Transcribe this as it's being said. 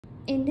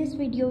In this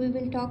video, we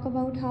will talk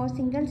about how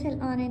single-cell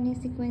RNA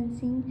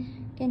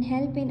sequencing can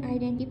help in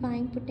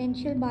identifying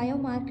potential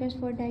biomarkers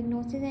for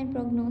diagnosis and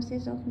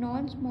prognosis of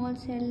non-small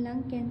cell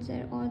lung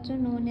cancer, also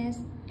known as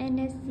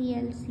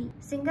NSCLC.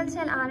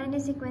 Single-cell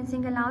RNA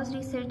sequencing allows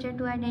researchers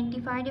to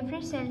identify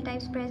different cell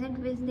types present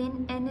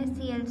within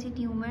NSCLC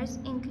tumors,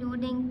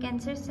 including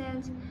cancer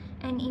cells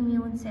and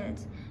immune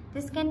cells.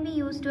 This can be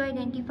used to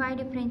identify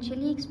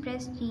differentially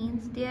expressed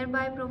genes,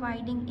 thereby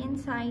providing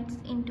insights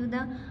into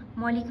the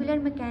molecular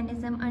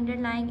mechanism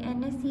underlying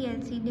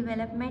NSCLC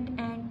development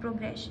and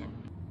progression.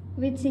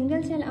 With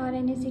single-cell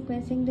RNA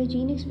sequencing, the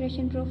gene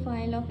expression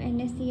profile of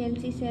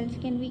NSCLC cells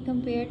can be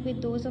compared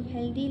with those of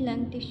healthy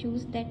lung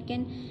tissues that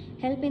can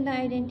help in the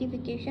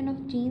identification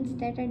of genes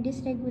that are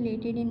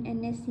dysregulated in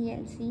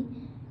NSCLC.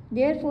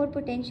 Therefore,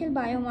 potential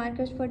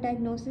biomarkers for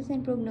diagnosis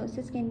and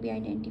prognosis can be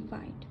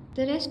identified.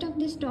 The rest of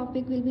this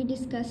topic will be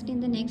discussed in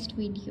the next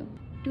video.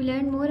 To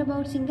learn more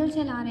about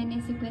single-cell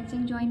RNA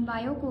sequencing, join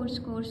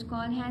Biocourse course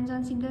called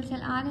Hands-on Single-Cell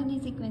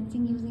RNA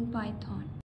Sequencing using Python.